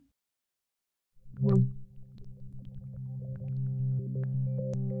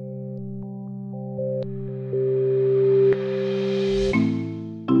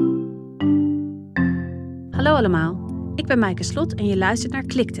allemaal, ik ben Mijke en je luistert naar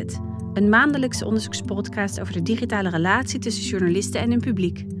Klik, een maandelijkse onderzoekspodcast over de digitale relatie tussen journalisten en hun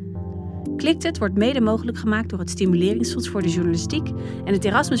publiek. Klik wordt mede mogelijk gemaakt door het Stimuleringsfonds voor de Journalistiek en het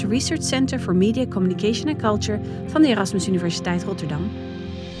Erasmus Research Center for Media, Communication and Culture van de Erasmus Universiteit Rotterdam.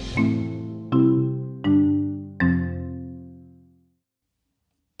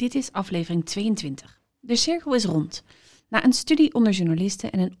 Dit is aflevering 22. De cirkel is rond. Na een studie onder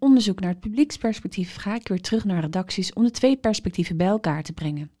journalisten en een onderzoek naar het publieksperspectief ga ik weer terug naar redacties om de twee perspectieven bij elkaar te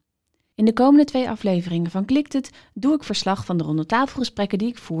brengen. In de komende 2 afleveringen van Klik doe ik verslag van de rondetafelgesprekken die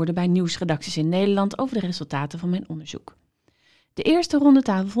ik voerde bij nieuwsredacties in Nederland over de resultaten van mijn onderzoek. De eerste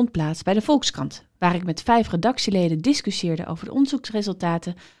rondetafel vond plaats bij de Volkskrant, waar ik met 5 redactieleden discussieerde over de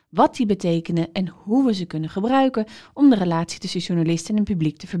onderzoeksresultaten, wat die betekenen en hoe we ze kunnen gebruiken om de relatie tussen journalisten en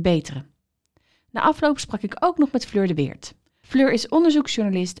publiek te verbeteren. Na afloop sprak ik ook nog met Fleur de Weerd. Fleur is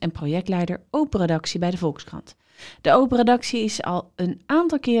onderzoeksjournalist en projectleider Open Redactie bij de Volkskrant. De Open Redactie is al een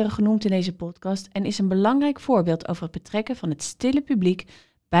aantal keren genoemd in deze podcast en is een belangrijk voorbeeld over het betrekken van het stille publiek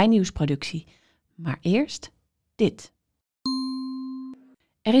bij nieuwsproductie. Maar eerst dit.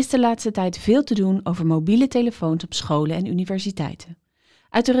 Er is de laatste tijd veel te doen over mobiele telefoons op scholen en universiteiten.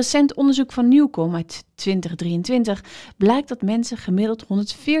 Uit een recent onderzoek van Nieuwkom uit 2023 blijkt dat mensen gemiddeld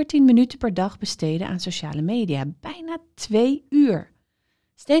 114 minuten per dag besteden aan sociale media. Bijna 2 uur.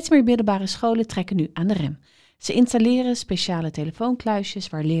 Steeds meer middelbare scholen trekken nu aan de rem. Ze installeren speciale telefoonkluisjes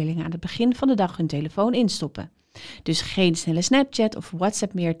waar leerlingen aan het begin van de dag hun telefoon instoppen. Dus geen snelle Snapchat of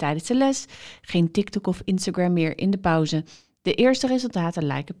WhatsApp meer tijdens de les, geen TikTok of Instagram meer in de pauze. De eerste resultaten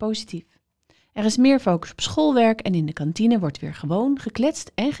lijken positief. Er is meer focus op schoolwerk en in de kantine wordt weer gewoon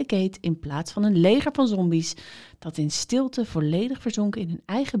gekletst en geketen in plaats van een leger van zombies dat in stilte volledig verzonken in hun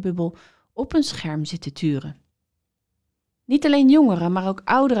eigen bubbel op een scherm zit te turen. Niet alleen jongeren, maar ook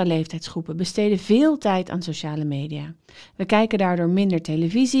oudere leeftijdsgroepen besteden veel tijd aan sociale media. We kijken daardoor minder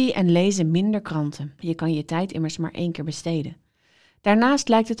televisie en lezen minder kranten. Je kan je tijd immers maar 1 keer besteden. Daarnaast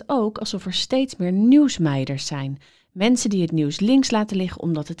lijkt het ook alsof er steeds meer nieuwsmeiders zijn. Mensen die het nieuws links laten liggen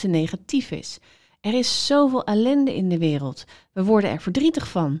omdat het te negatief is. Er is zoveel ellende in de wereld. We worden er verdrietig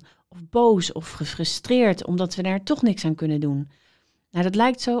van, of boos of gefrustreerd omdat we daar toch niks aan kunnen doen. Nou, dat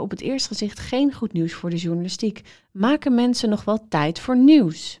lijkt zo op het eerste gezicht geen goed nieuws voor de journalistiek. Maken mensen nog wel tijd voor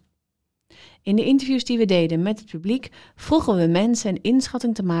nieuws? In de interviews die we deden met het publiek vroegen we mensen een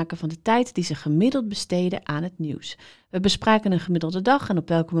inschatting te maken van de tijd die ze gemiddeld besteden aan het nieuws. We bespraken een gemiddelde dag en op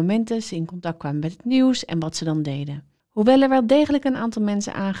welke momenten ze in contact kwamen met het nieuws en wat ze dan deden. Hoewel er wel degelijk een aantal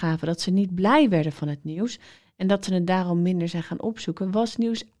mensen aangaven dat ze niet blij werden van het nieuws en dat ze het daarom minder zijn gaan opzoeken, was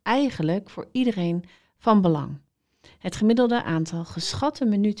nieuws eigenlijk voor iedereen van belang. Het gemiddelde aantal geschatte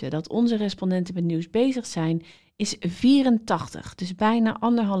minuten dat onze respondenten met nieuws bezig zijn is 84, dus bijna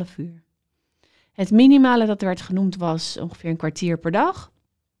 1,5 uur. Het minimale dat werd genoemd was ongeveer een kwartier per dag.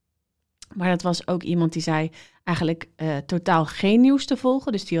 Maar dat was ook iemand die zei eigenlijk totaal geen nieuws te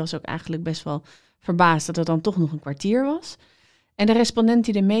volgen. Dus die was ook eigenlijk best wel verbaasd dat het dan toch nog een kwartier was. En de respondent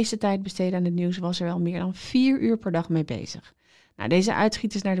die de meeste tijd besteedde aan het nieuws was er wel meer dan 4 uur per dag mee bezig. Nou, deze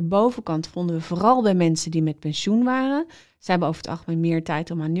uitschieters naar de bovenkant vonden we vooral bij mensen die met pensioen waren. Ze hebben over het algemeen meer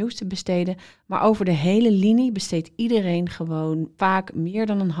tijd om aan nieuws te besteden. Maar over de hele linie besteedt iedereen gewoon vaak meer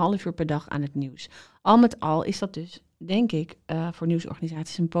dan 1,5 uur per dag aan het nieuws. Al met al is dat dus, denk ik, voor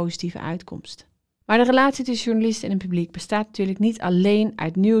nieuwsorganisaties een positieve uitkomst. Maar de relatie tussen journalisten en het publiek bestaat natuurlijk niet alleen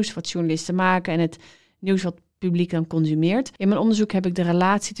uit nieuws wat journalisten maken en het nieuws wat het publiek dan consumeert. In mijn onderzoek heb ik de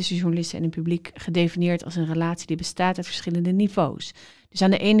relatie tussen journalisten en het publiek gedefinieerd als een relatie die bestaat uit verschillende niveaus. Dus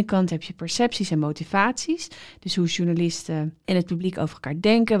aan de ene kant heb je percepties en motivaties, dus hoe journalisten en het publiek over elkaar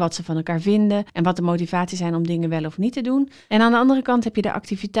denken, wat ze van elkaar vinden en wat de motivaties zijn om dingen wel of niet te doen. En aan de andere kant heb je de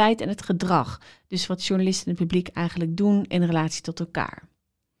activiteit en het gedrag, dus wat journalisten en het publiek eigenlijk doen in relatie tot elkaar.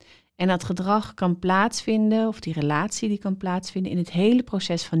 En dat gedrag kan plaatsvinden, of die relatie die kan plaatsvinden in het hele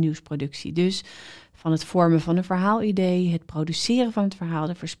proces van nieuwsproductie. Dus van het vormen van een verhaalidee, het produceren van het verhaal,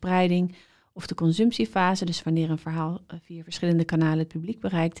 de verspreiding of de consumptiefase. Dus wanneer een verhaal via verschillende kanalen het publiek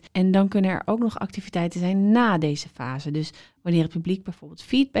bereikt. En dan kunnen er ook nog activiteiten zijn na deze fase. Dus wanneer het publiek bijvoorbeeld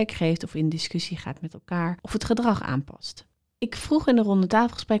feedback geeft of in discussie gaat met elkaar of het gedrag aanpast. Ik vroeg in de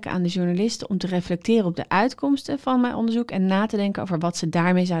rondetafelgesprekken aan de journalisten om te reflecteren op de uitkomsten van mijn onderzoek en na te denken over wat ze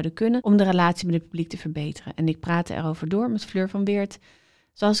daarmee zouden kunnen om de relatie met het publiek te verbeteren. En ik praatte erover door met Fleur de Weerd,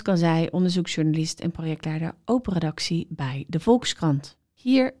 zoals ik al zei, onderzoeksjournalist en projectleider Open Redactie bij de Volkskrant.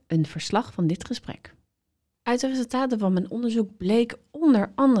 Hier een verslag van dit gesprek. Uit de resultaten van mijn onderzoek bleek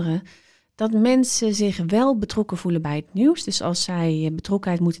onder andere dat mensen zich wel betrokken voelen bij het nieuws. Dus als zij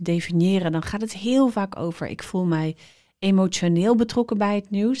betrokkenheid moeten definiëren, dan gaat het heel vaak over ik voel mij emotioneel betrokken bij het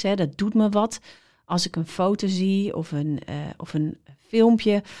nieuws. Dat doet me wat Als ik een foto zie of een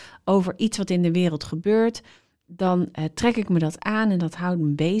filmpje over iets wat in de wereld gebeurt, dan trek ik me dat aan en dat houdt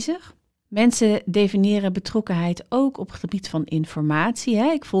me bezig. Mensen definiëren betrokkenheid ook op het gebied van informatie.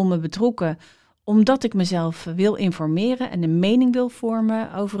 Hè? Ik voel me betrokken omdat ik mezelf wil informeren en een mening wil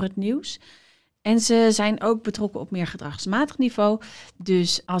vormen over het nieuws. En ze zijn ook betrokken op meer gedragsmatig niveau.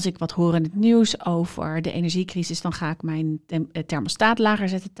 Dus als ik wat hoor in het nieuws over de energiecrisis, dan ga ik mijn thermostaat lager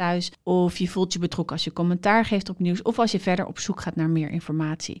zetten thuis. Of je voelt je betrokken als je commentaar geeft op nieuws. Of als je verder op zoek gaat naar meer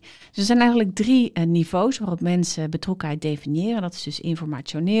informatie. Dus er zijn eigenlijk 3 niveaus waarop mensen betrokkenheid definiëren. Dat is dus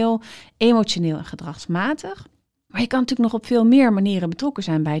informationeel, emotioneel en gedragsmatig. Maar je kan natuurlijk nog op veel meer manieren betrokken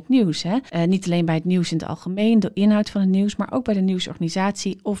zijn bij het nieuws. Hè? Niet alleen bij het nieuws in het algemeen, de inhoud van het nieuws, maar ook bij de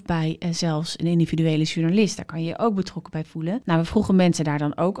nieuwsorganisatie of bij zelfs een individuele journalist. Daar kan je je ook betrokken bij voelen. Nou, we vroegen mensen daar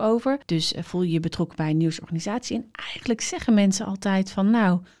dan ook over. Dus voel je je betrokken bij een nieuwsorganisatie? En eigenlijk zeggen mensen altijd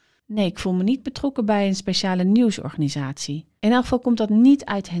van nee, ik voel me niet betrokken bij een speciale nieuwsorganisatie. In elk geval komt dat niet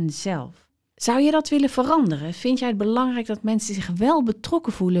uit henzelf. Zou je dat willen veranderen? Vind jij het belangrijk dat mensen zich wel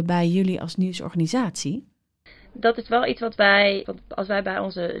betrokken voelen bij jullie als nieuwsorganisatie? Dat is wel iets als wij bij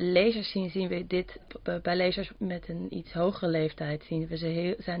onze lezers zien we dit bij lezers met een iets hogere leeftijd zien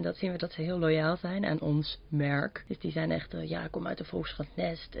we dat ze heel loyaal zijn aan ons merk. Dus die zijn echt, ik kom uit de Volkskrant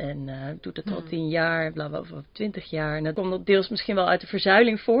Nest en doet het al 10 jaar, bla bla bla, 20 jaar. En dat komt deels misschien wel uit de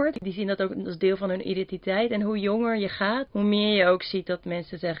verzuiling voort. Die zien dat ook als deel van hun identiteit. En hoe jonger je gaat, hoe meer je ook ziet dat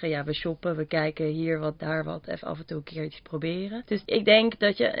mensen zeggen, we shoppen, we kijken hier wat, daar wat, even af en toe een keer iets proberen. Dus ik denk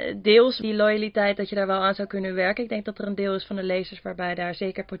dat je deels die loyaliteit, dat je daar wel aan zou kunnen werken. Ik denk dat er een deel is van de lezers waarbij daar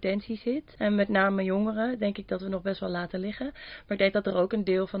zeker potentie zit. En met name jongeren denk ik dat we nog best wel laten liggen. Maar ik denk dat er ook een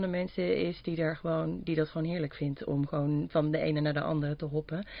deel van de mensen is die dat gewoon heerlijk vindt om gewoon van de ene naar de andere te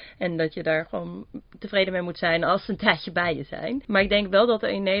hoppen. En dat je daar gewoon tevreden mee moet zijn als ze een tijdje bij je zijn. Maar ik denk wel dat er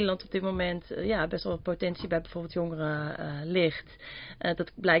in Nederland op dit moment best wel potentie bij bijvoorbeeld jongeren ligt.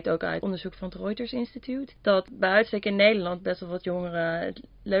 Dat blijkt ook uit onderzoek van het Reuters Instituut. Dat bij uitstek in Nederland best wel wat jongeren het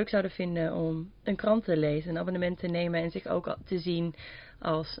leuk zouden vinden om een krant te lezen, een abonnement te nemen en zich ook te zien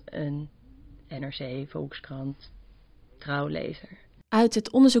als een NRC, Volkskrant, trouwlezer. Uit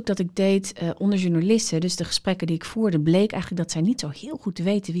het onderzoek dat ik deed onder journalisten, dus de gesprekken die ik voerde, bleek eigenlijk dat zij niet zo heel goed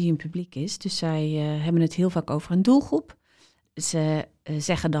weten wie hun publiek is. Dus zij hebben het heel vaak over een doelgroep. Ze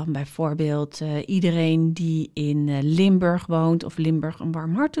zeggen dan bijvoorbeeld iedereen die in Limburg woont of Limburg een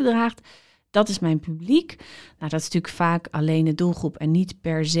warm hart toedraagt. Dat is mijn publiek. Nou, dat is natuurlijk vaak alleen de doelgroep en niet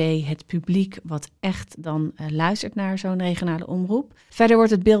per se het publiek wat echt dan luistert naar zo'n regionale omroep. Verder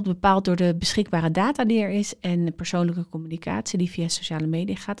wordt het beeld bepaald door de beschikbare data die er is en persoonlijke communicatie die via sociale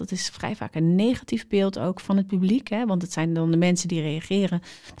media gaat. Dat is vrij vaak een negatief beeld ook van het publiek, hè? Want het zijn dan de mensen die reageren.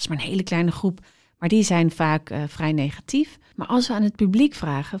 Dat is maar een hele kleine groep, maar die zijn vaak vrij negatief. Maar als we aan het publiek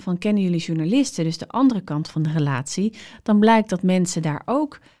vragen van kennen jullie journalisten, dus de andere kant van de relatie, dan blijkt dat mensen daar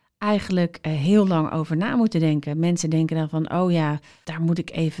ook eigenlijk heel lang over na moeten denken. Mensen denken dan van, dat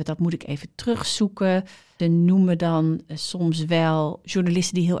moet ik even terugzoeken. Ze noemen dan soms wel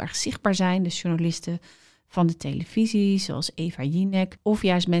journalisten die heel erg zichtbaar zijn. Dus journalisten van de televisie, zoals Eva Jinek. Of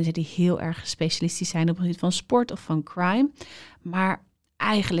juist mensen die heel erg specialistisch zijn op het gebied van sport of van crime. Maar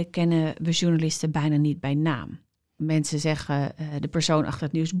eigenlijk kennen we journalisten bijna niet bij naam. Mensen zeggen, de persoon achter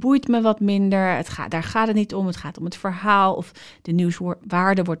het nieuws boeit me wat minder. Daar gaat het niet om, het gaat om het verhaal. Of de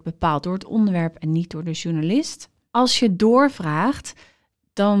nieuwswaarde wordt bepaald door het onderwerp en niet door de journalist. Als je doorvraagt,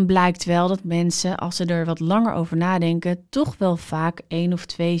 dan blijkt wel dat mensen, als ze er wat langer over nadenken, toch wel vaak 1 of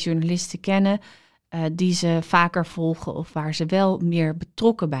 2 journalisten kennen die ze vaker volgen of waar ze wel meer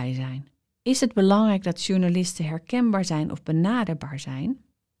betrokken bij zijn. Is het belangrijk dat journalisten herkenbaar zijn of benaderbaar zijn?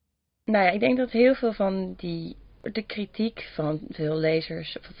 Ik denk dat heel veel van de kritiek van veel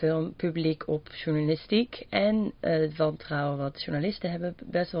lezers, van veel publiek op journalistiek en het wantrouwen wat journalisten hebben,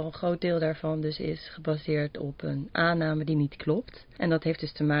 best wel een groot deel daarvan dus is gebaseerd op een aanname die niet klopt. En dat heeft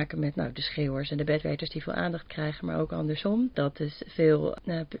dus te maken met de schreeuwers en de bedweters die veel aandacht krijgen, maar ook andersom. Dat dus veel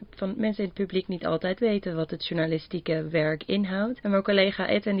van mensen in het publiek niet altijd weten wat het journalistieke werk inhoudt. En mijn collega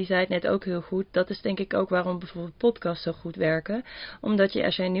Edwin die zei het net ook heel goed, dat is denk ik ook waarom bijvoorbeeld podcasts zo goed werken. Omdat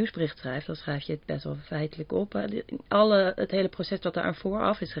als je een nieuwsbericht schrijft, dan schrijf je het best wel feitelijk op. Het hele proces dat er aan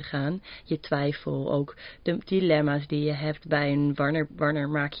vooraf is gegaan, je twijfel, ook de dilemma's die je hebt bij wanneer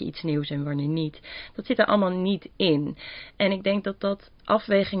maak je iets nieuws en wanneer niet, dat zit er allemaal niet in. En ik denk dat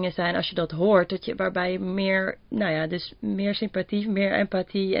afwegingen zijn als je dat hoort, waarbij je dus meer sympathie, meer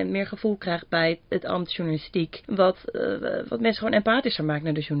empathie en meer gevoel krijgt bij het ambt journalistiek. Wat mensen gewoon empathischer maakt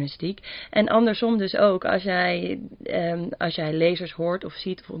naar de journalistiek. En andersom dus ook, als jij lezers hoort of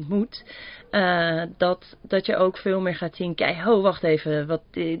ziet of ontmoet, dat je ook veel meer gaat zien, kijk, wacht even,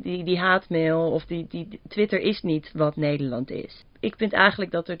 die haatmail of die Twitter is niet wat Nederland is. Ik vind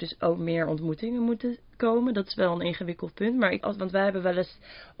eigenlijk dat er dus ook meer ontmoetingen moeten komen. Dat is wel een ingewikkeld punt. Want wij hebben wel eens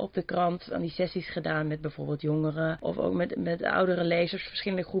op de krant aan die sessies gedaan met bijvoorbeeld jongeren. Of ook met oudere lezers,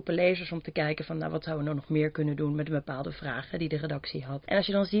 verschillende groepen lezers. Om te kijken van wat zouden we nou nog meer kunnen doen met bepaalde vragen die de redactie had. En als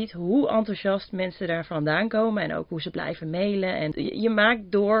je dan ziet hoe enthousiast mensen daar vandaan komen. En ook hoe ze blijven mailen. En je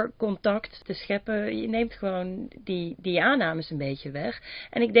maakt door contact te scheppen. Je neemt gewoon die aannames een beetje weg.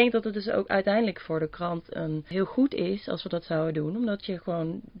 En ik denk dat het dus ook uiteindelijk voor de krant heel goed is als we dat zouden doen. Omdat je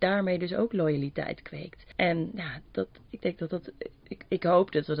gewoon daarmee dus ook loyaliteit kweekt. En ik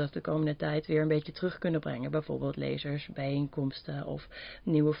hoop dat we dat de komende tijd weer een beetje terug kunnen brengen. Bijvoorbeeld lezers, bijeenkomsten of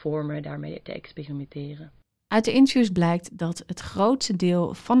nieuwe vormen daarmee te experimenteren. Uit de interviews blijkt dat het grootste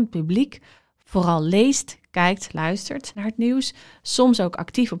deel van het publiek vooral leest, kijkt, luistert naar het nieuws. Soms ook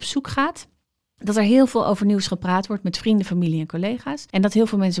actief op zoek gaat. Dat er heel veel over nieuws gepraat wordt met vrienden, familie en collega's. En dat heel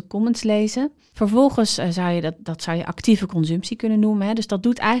veel mensen comments lezen. Vervolgens zou je actieve consumptie kunnen noemen. Hè? Dus dat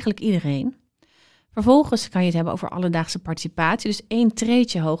doet eigenlijk iedereen. Vervolgens kan je het hebben over alledaagse participatie. Dus 1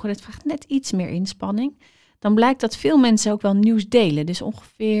 treedje hoger. Dat vraagt net iets meer inspanning. Dan blijkt dat veel mensen ook wel nieuws delen. Dus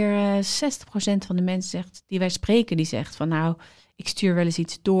ongeveer 60% van de mensen die wij spreken, die zegt van ik stuur wel eens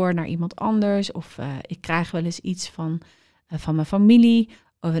iets door naar iemand anders. Of ik krijg wel eens iets van mijn familie.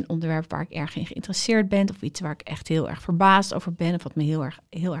 Of een onderwerp waar ik erg in geïnteresseerd ben. Of iets waar ik echt heel erg verbaasd over ben. Of wat me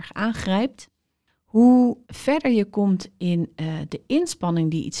heel erg aangrijpt. Hoe verder je komt in de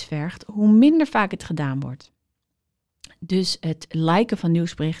inspanning die iets vergt, hoe minder vaak het gedaan wordt. Dus het liken van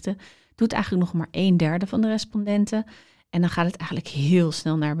nieuwsberichten doet eigenlijk nog maar 1/3 van de respondenten. En dan gaat het eigenlijk heel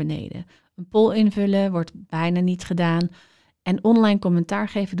snel naar beneden. Een poll invullen wordt bijna niet gedaan. En online commentaar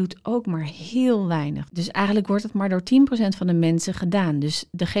geven doet ook maar heel weinig. Dus eigenlijk wordt het maar door 10% van de mensen gedaan. Dus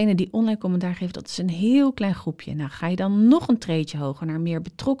degene die online commentaar geeft, dat is een heel klein groepje. Nou, ga je dan nog een treedje hoger naar meer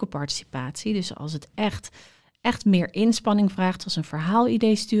betrokken participatie. Dus als het echt meer inspanning vraagt, zoals een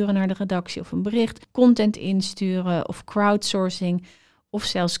verhaalidee sturen naar de redactie of een bericht, content insturen of crowdsourcing of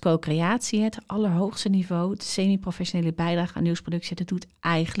zelfs co-creatie, het allerhoogste niveau, de semi-professionele bijdrage aan nieuwsproductie, dat doet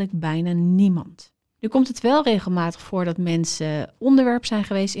eigenlijk bijna niemand. Nu komt het wel regelmatig voor dat mensen onderwerp zijn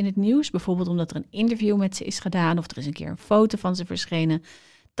geweest in het nieuws. Bijvoorbeeld omdat er een interview met ze is gedaan of er is een keer een foto van ze verschenen.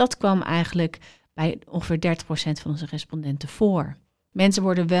 Dat kwam eigenlijk bij ongeveer 30% van onze respondenten voor. Mensen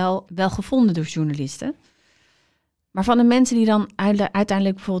worden wel gevonden door journalisten. Maar van de mensen die dan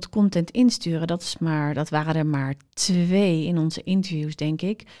uiteindelijk bijvoorbeeld content insturen, dat waren er maar 2 in onze interviews, denk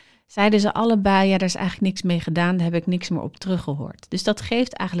ik. Zeiden ze allebei, daar is eigenlijk niks mee gedaan, daar heb ik niks meer op teruggehoord. Dus dat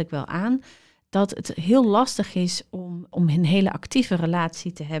geeft eigenlijk wel aan dat het heel lastig is om een hele actieve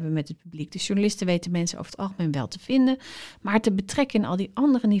relatie te hebben met het publiek. De journalisten weten mensen over het algemeen wel te vinden, maar te betrekken in al die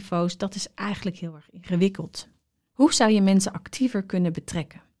andere niveaus, dat is eigenlijk heel erg ingewikkeld. Hoe zou je mensen actiever kunnen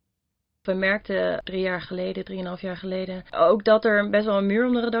betrekken? We merkten 3,5 jaar geleden ook dat er best wel een muur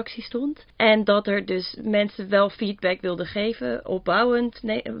om de redactie stond. En dat er dus mensen wel feedback wilden geven, opbouwend,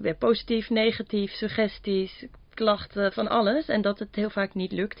 positief, negatief, suggesties, klachten, van alles. En dat het heel vaak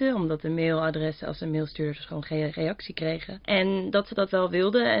niet lukte, omdat de mailadressen als de mailstuurders gewoon geen reactie kregen. En dat ze dat wel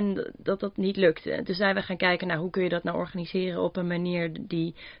wilden en dat niet lukte. Dus zijn we gaan kijken naar hoe kun je dat nou organiseren op een manier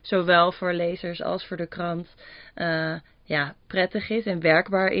die zowel voor lezers als voor de krant prettig is en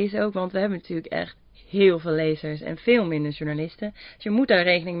werkbaar is ook. Want we hebben natuurlijk echt heel veel lezers en veel minder journalisten. Dus je moet daar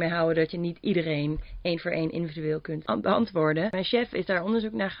rekening mee houden dat je niet iedereen 1 voor 1 individueel kunt beantwoorden. Mijn chef is daar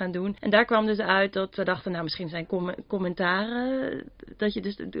onderzoek naar gaan doen. En daar kwam dus uit dat we dachten, misschien zijn commentaren, dat je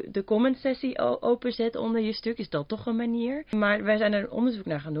dus de comment sessie openzet onder je stuk. Is dat toch een manier? Maar wij zijn er een onderzoek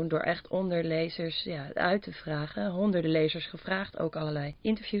naar gaan doen door echt onder lezers uit te vragen. Honderden lezers gevraagd, ook allerlei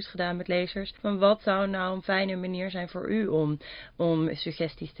interviews gedaan met lezers. Van wat zou nou een fijne manier zijn voor u om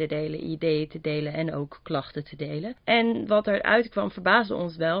suggesties te delen, ideeën te delen en ook klachten te delen. En wat eruit kwam verbaasde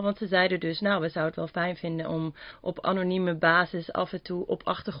ons wel, want ze zeiden dus, we zouden het wel fijn vinden om op anonieme basis af en toe op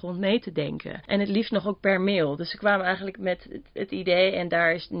achtergrond mee te denken. En het liefst nog ook per mail. Dus ze kwamen eigenlijk met het idee, en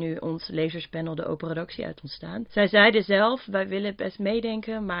daar is nu ons lezerspanel de Open Redactie uit ontstaan. Zij zeiden zelf, wij willen best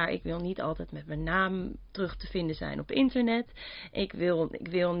meedenken, maar ik wil niet altijd met mijn naam terug te vinden zijn op internet. Ik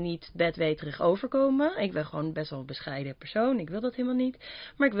wil niet bedweterig overkomen. Ik ben gewoon best wel een bescheiden persoon. Ik wil dat helemaal niet.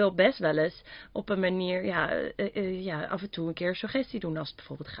 Maar ik wil best wel eens op een manier af en toe een keer een suggestie doen als het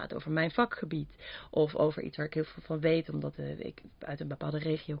bijvoorbeeld gaat over mijn vakgebied. Of over iets waar ik heel veel van weet, omdat ik uit een bepaalde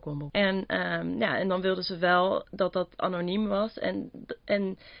regio kom. En dan wilden ze wel dat anoniem was. En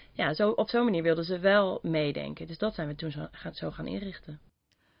op zo'n manier wilden ze wel meedenken. Dus dat zijn we toen zo gaan inrichten.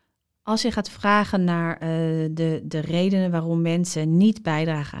 Als je gaat vragen naar de redenen waarom mensen niet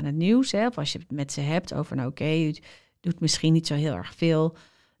bijdragen aan het nieuws, hè, of als je het met ze hebt over, u doet misschien niet zo heel erg veel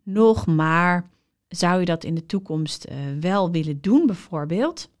nog, maar zou je dat in de toekomst wel willen doen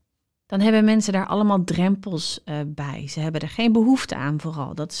bijvoorbeeld? Dan hebben mensen daar allemaal drempels bij. Ze hebben er geen behoefte aan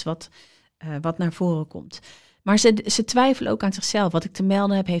vooral. Dat is wat naar voren komt. Maar ze twijfelen ook aan zichzelf. Wat ik te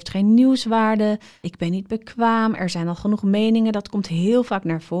melden heb, heeft geen nieuwswaarde. Ik ben niet bekwaam. Er zijn al genoeg meningen. Dat komt heel vaak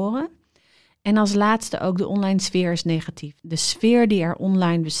naar voren. En als laatste ook de online sfeer is negatief. De sfeer die er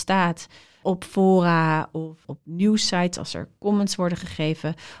online bestaat op fora of op nieuwssites als er comments worden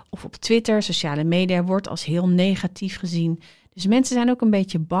gegeven. Of op Twitter, sociale media, wordt als heel negatief gezien. Dus mensen zijn ook een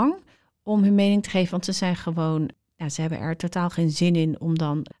beetje bang om hun mening te geven. Want ze zijn gewoon, ze hebben er totaal geen zin in om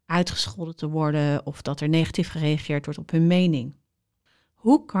dan uitgescholden te worden of dat er negatief gereageerd wordt op hun mening.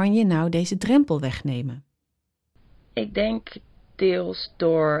 Hoe kan je nou deze drempel wegnemen? Ik denk deels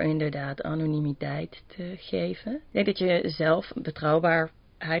door inderdaad anonimiteit te geven. Ik denk dat je zelf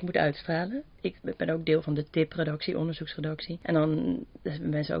betrouwbaarheid moet uitstralen. Ik ben ook deel van de tipredactie, onderzoeksredactie. En dan hebben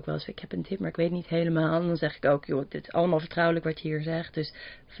mensen ook wel eens, ik heb een tip, maar ik weet niet helemaal. En dan zeg ik ook, joh, dit is allemaal vertrouwelijk wat je hier zegt, dus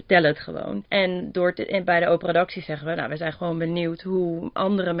vertel het gewoon. En bij de Open Redactie zeggen we, we zijn gewoon benieuwd hoe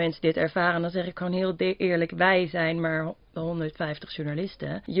andere mensen dit ervaren. Dan zeg ik gewoon heel eerlijk, wij zijn maar 150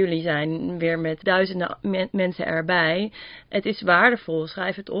 journalisten. Jullie zijn weer met duizenden mensen erbij. Het is waardevol,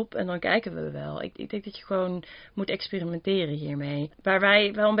 schrijf het op en dan kijken we wel. Ik denk dat je gewoon moet experimenteren hiermee. Waar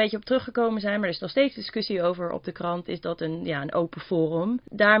wij wel een beetje op teruggekomen zijn, maar er is nog steeds discussie over op de krant, is dat een open forum.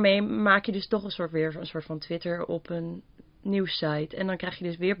 Daarmee maak je dus toch een soort van Twitter op een nieuwssite. En dan krijg je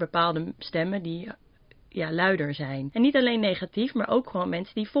dus weer bepaalde stemmen die luider zijn. En niet alleen negatief, maar ook gewoon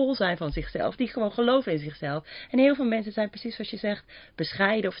mensen die vol zijn van zichzelf, die gewoon geloven in zichzelf. En heel veel mensen zijn precies zoals je zegt,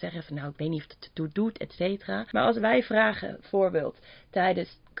 bescheiden of zeggen van ik weet niet of het doet, et cetera. Maar als wij vragen, bijvoorbeeld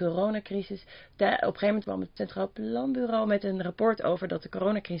tijdens coronacrisis, op een gegeven moment kwam het Centraal Planbureau met een rapport over dat de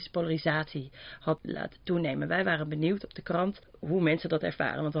coronacrisis polarisatie had laten toenemen. Wij waren benieuwd op de krant hoe mensen dat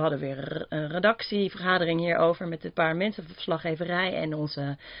ervaren, want we hadden weer een redactievergadering hierover met een paar mensen van verslaggeverij en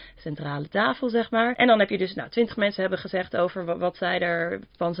onze centrale tafel, zeg maar. En dan heb je dus 20 mensen hebben gezegd over wat zij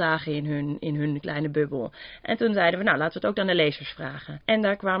ervan zagen in hun kleine bubbel. En toen zeiden we, laten we het ook aan de lezers vragen. En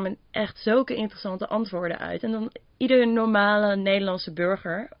daar kwamen echt zulke interessante antwoorden uit. En dan ieder normale Nederlandse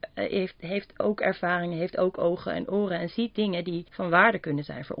burger heeft ook ervaringen, heeft ook ogen en oren en ziet dingen die van waarde kunnen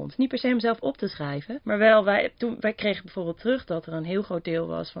zijn voor ons. Niet per se hem zelf op te schrijven, maar wel wij kregen bijvoorbeeld terug dat er een heel groot deel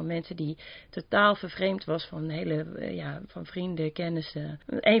was van mensen die totaal vervreemd was van van vrienden, kennissen.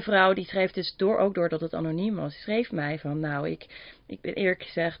 Eén vrouw die schreef dus doordat het anoniem was, schreef mij van ik ben eerlijk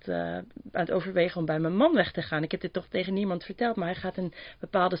gezegd aan het overwegen om bij mijn man weg te gaan. Ik heb dit toch tegen niemand verteld, maar hij gaat een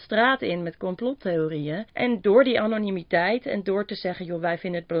bepaalde straat in met complottheorieën. En door die anonimiteit en door te zeggen, joh, wij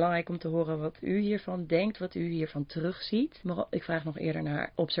vinden het belangrijk om te horen wat u hiervan denkt, wat u hiervan terugziet. Maar ik vraag nog eerder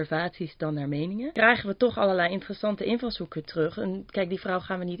naar observaties dan naar meningen. Krijgen we toch allerlei interessante invalshoeken terug. En kijk, die vrouw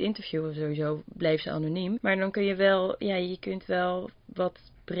gaan we niet interviewen, sowieso bleef ze anoniem. Maar dan kun je wel, je kunt wel wat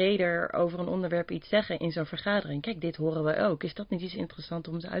breder over een onderwerp iets zeggen in zo'n vergadering. Kijk, dit horen we ook. Is dat niet iets interessants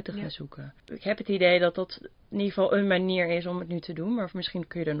om ze uit te gaan zoeken? Ik heb het idee dat dat in ieder geval een manier is om het nu te doen, maar misschien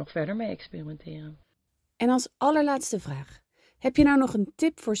kun je er nog verder mee experimenteren. En als allerlaatste vraag. Heb je nou nog een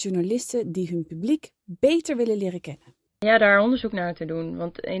tip voor journalisten die hun publiek beter willen leren kennen? Ja, daar onderzoek naar te doen.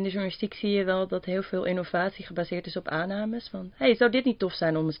 Want in de journalistiek zie je wel dat heel veel innovatie gebaseerd is op aannames. Van, zou dit niet tof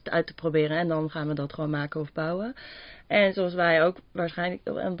zijn om het uit te proberen? En dan gaan we dat gewoon maken of bouwen. En zoals wij ook waarschijnlijk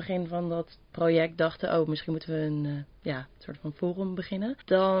aan het begin van dat project dachten, misschien moeten we een soort van forum beginnen.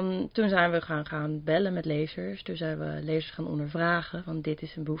 Toen zijn we gaan bellen met lezers. Toen zijn we lezers gaan ondervragen van dit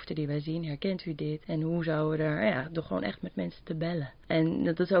is een behoefte die wij zien. Herkent u dit? En hoe zouden we er, door gewoon echt met mensen te bellen. En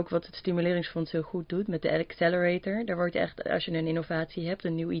dat is ook wat het Stimuleringsfonds heel goed doet met de Accelerator. Daar wordt echt, als je een innovatie hebt,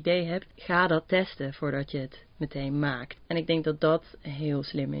 een nieuw idee hebt, ga dat testen voordat je het meteen maakt. En ik denk dat dat heel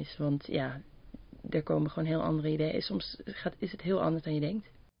slim is, want er komen gewoon heel andere ideeën. Soms is het heel anders dan je denkt.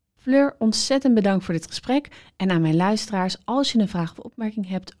 Fleur, ontzettend bedankt voor dit gesprek. En aan mijn luisteraars, als je een vraag of opmerking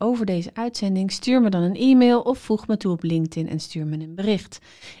hebt over deze uitzending, stuur me dan een e-mail of voeg me toe op LinkedIn en stuur me een bericht.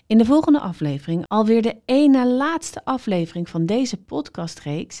 In de volgende aflevering, alweer de één na laatste aflevering van deze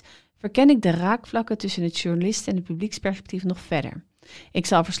podcastreeks, verken ik de raakvlakken tussen het journalisten en het publieksperspectief nog verder. Ik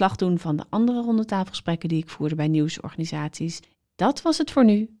zal verslag doen van de andere rondetafelgesprekken die ik voerde bij nieuwsorganisaties. Dat was het voor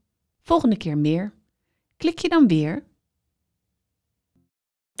nu. Volgende keer meer. Klik je dan weer?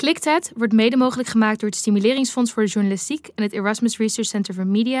 Klik wordt mede mogelijk gemaakt door het Stimuleringsfonds voor de Journalistiek en het Erasmus Research Center for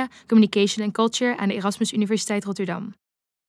Media, Communication and Culture aan de Erasmus Universiteit Rotterdam.